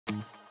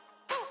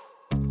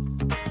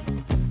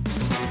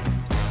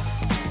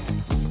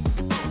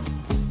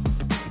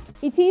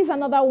It is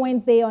another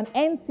Wednesday on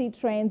NC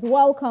Trends.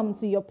 Welcome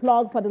to your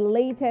plug for the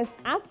latest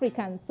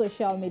African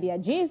social media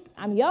gist.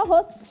 I'm your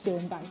host, Seun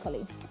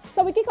Bankole.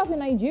 So we kick off in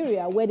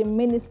Nigeria, where the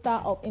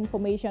Minister of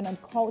Information and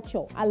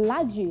Culture,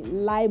 Alhaji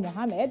Lai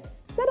Mohammed,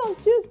 said on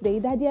Tuesday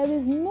that there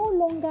is no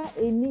longer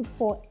a need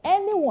for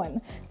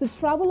anyone to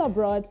travel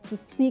abroad to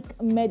seek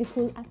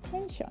medical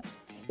attention.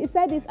 He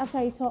said this after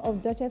a tour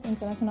of Duchess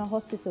International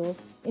Hospital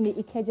in the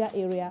Ikeja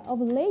area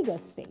of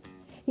Lagos State.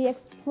 He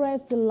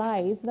expressed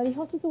delight that the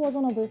hospital was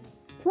one of the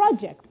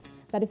projects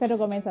that the federal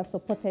government has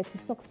supported to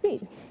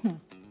succeed.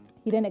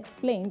 He then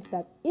explained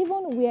that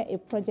even where a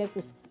project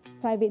is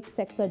private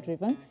sector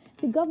driven,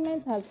 the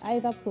government has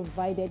either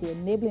provided the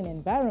enabling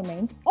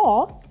environment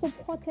or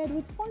supported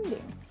with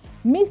funding.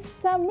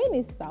 Mr.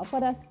 Minister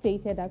further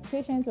stated that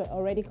patients were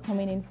already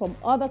coming in from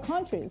other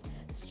countries,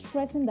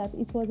 stressing that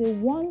it was a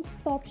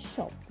one-stop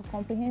shop for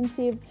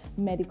comprehensive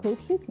medical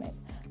treatment.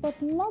 But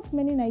not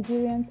many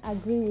Nigerians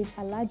agree with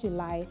Alhaji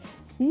Lai.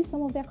 See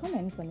some of their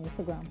comments on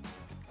Instagram.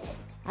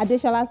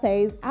 Adeshola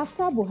says,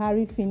 after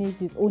Buhari finished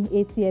his own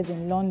 8 years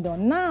in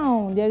London,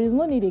 now there is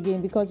no need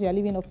again because you are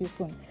leaving office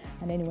soon.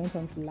 And then he went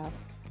on to laugh.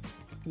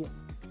 Yeah,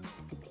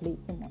 he played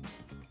so much.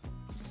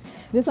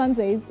 This one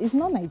says, it's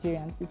not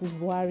Nigerians, it is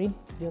Buhari,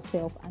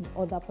 yourself, and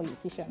other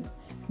politicians.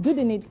 Do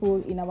the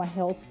needful in our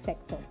health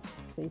sector.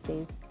 So he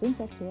says, don't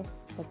talk to us,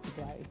 talk to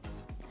Buhari.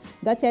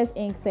 Duchess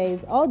Inc. says,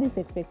 all these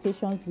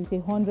expectations with a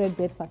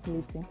 100-bed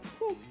facility.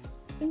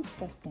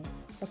 Interesting.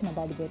 Talking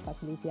about the bed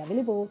facility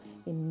available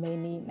in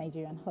many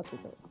Nigerian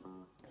hospitals.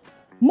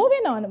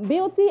 Moving on,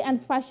 beauty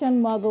and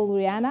fashion mogul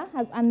Rihanna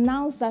has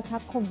announced that her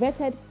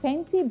coveted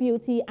Fenty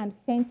Beauty and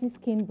Fenty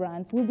Skin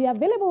brands will be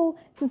available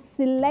to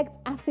select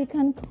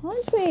African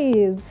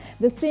countries.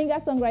 The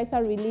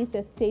singer-songwriter released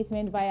a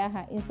statement via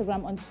her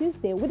Instagram on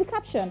Tuesday with the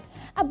caption,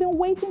 I've been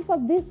waiting for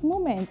this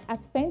moment as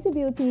Fenty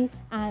Beauty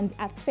and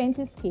at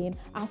Fenty Skin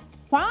are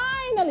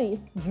finally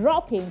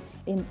dropping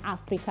in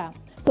Africa.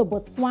 So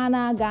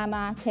Botswana,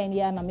 Ghana,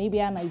 Kenya,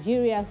 Namibia,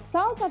 Nigeria,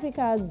 South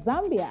Africa,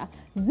 Zambia,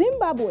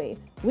 Zimbabwe.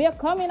 We are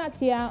coming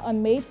at you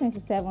on May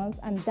 27th,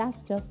 and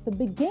that's just the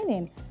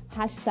beginning.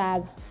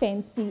 Hashtag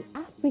Fancy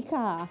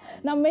Africa.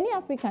 Now, many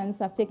Africans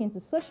have taken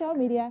to social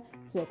media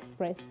to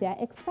express their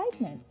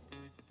excitement.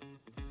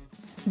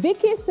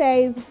 Vicky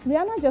says,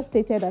 Rihanna just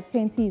stated that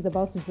Fenty is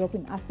about to drop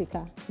in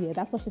Africa. Yeah,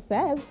 that's what she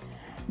says.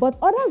 But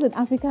others in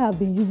Africa have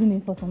been using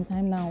it for some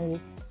time now.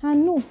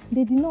 And no,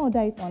 they did not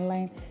order it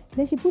online.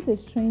 Then she put a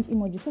strange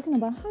emoji talking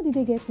about how did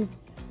they get it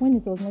when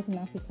it was not in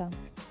Africa.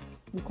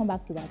 We'll come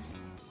back to that.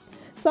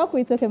 Talk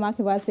with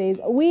Tokemakiba says,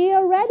 we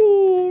are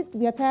ready.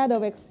 We are tired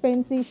of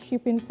expensive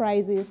shipping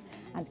prices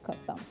and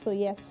customs. So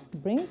yes,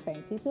 bring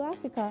Fenty to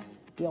Africa.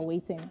 We are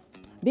waiting.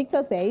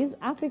 Victor says,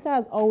 Africa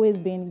has always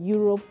been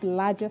Europe's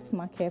largest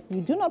market. We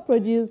do not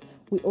produce,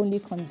 we only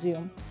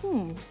consume.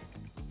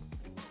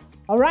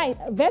 All right,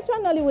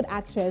 veteran Nollywood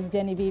actress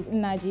Genevieve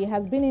Nnaji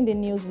has been in the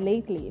news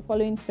lately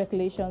following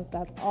speculations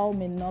that all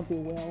may not be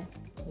well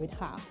with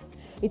her.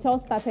 It all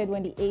started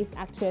when the ace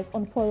actress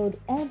unfollowed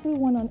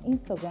everyone on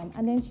Instagram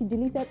and then she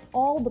deleted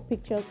all the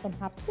pictures on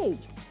her page,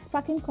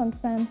 sparking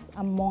concerns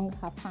among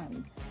her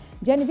fans.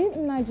 Genevieve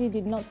Nnaji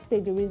did not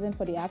state the reason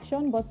for the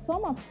action, but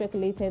some have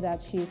speculated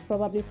that she is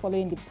probably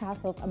following the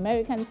path of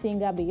American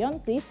singer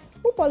Beyoncé,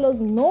 who follows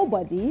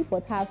nobody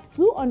but has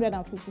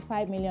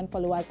 255 million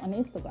followers on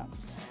Instagram.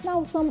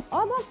 Now, some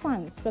other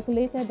fans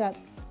speculated that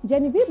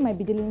Genevieve might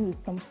be dealing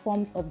with some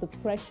forms of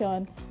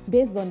depression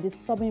based on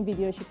disturbing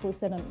video she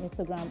posted on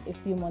Instagram a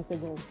few months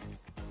ago.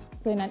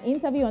 So in an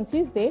interview on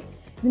Tuesday,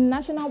 the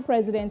national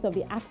president of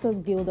the Actors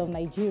Guild of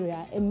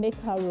Nigeria,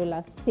 Emeka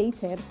Rola,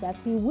 stated that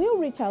he will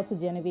reach out to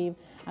Genevieve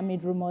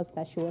amid rumors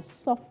that she was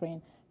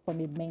suffering from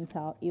a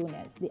mental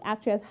illness. The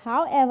actress,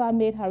 however,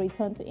 made her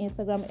return to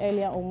Instagram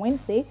earlier on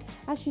Wednesday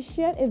as she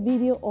shared a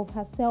video of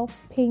herself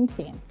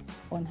painting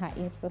on her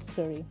Insta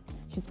story.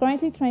 She's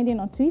currently trending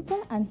on Twitter,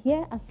 and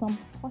here are some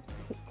hot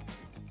takes.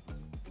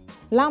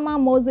 Lama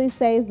Moses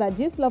says that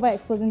Gist Lover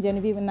exposing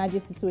Genevieve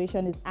Nnaji's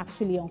situation is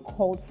actually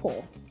uncalled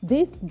for.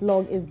 This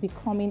blog is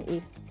becoming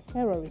a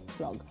terrorist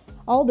blog.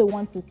 All they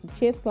want is to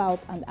chase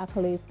clout and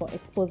accolades for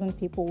exposing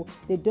people.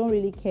 They don't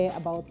really care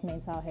about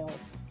mental health.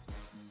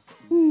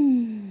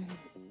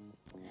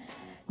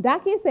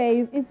 Daki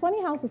says, it's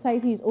funny how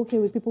society is okay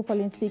with people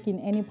falling sick in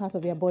any part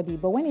of their body,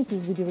 but when it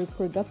is with the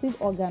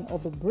reproductive organ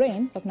of the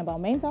brain, talking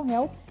about mental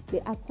health, they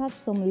attach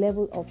some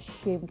level of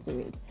shame to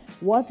it.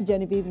 What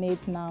Genevieve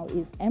needs now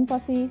is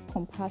empathy,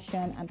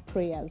 compassion, and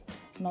prayers,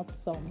 not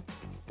some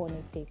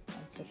funny takes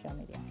on social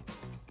media.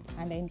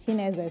 And then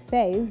Chineze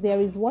says, there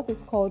is what is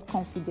called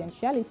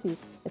confidentiality,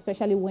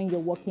 especially when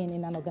you're working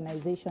in an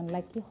organization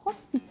like a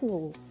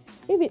hospital.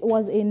 If it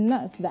was a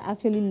nurse that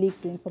actually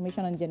leaked the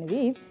information on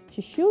Genevieve,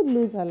 she should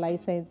lose her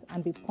license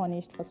and be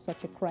punished for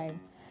such a crime.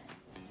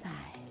 Sigh.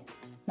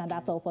 Now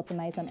that's all for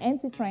tonight on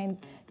NC Trends.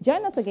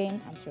 Join us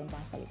again. I'm Seun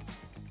Bankole.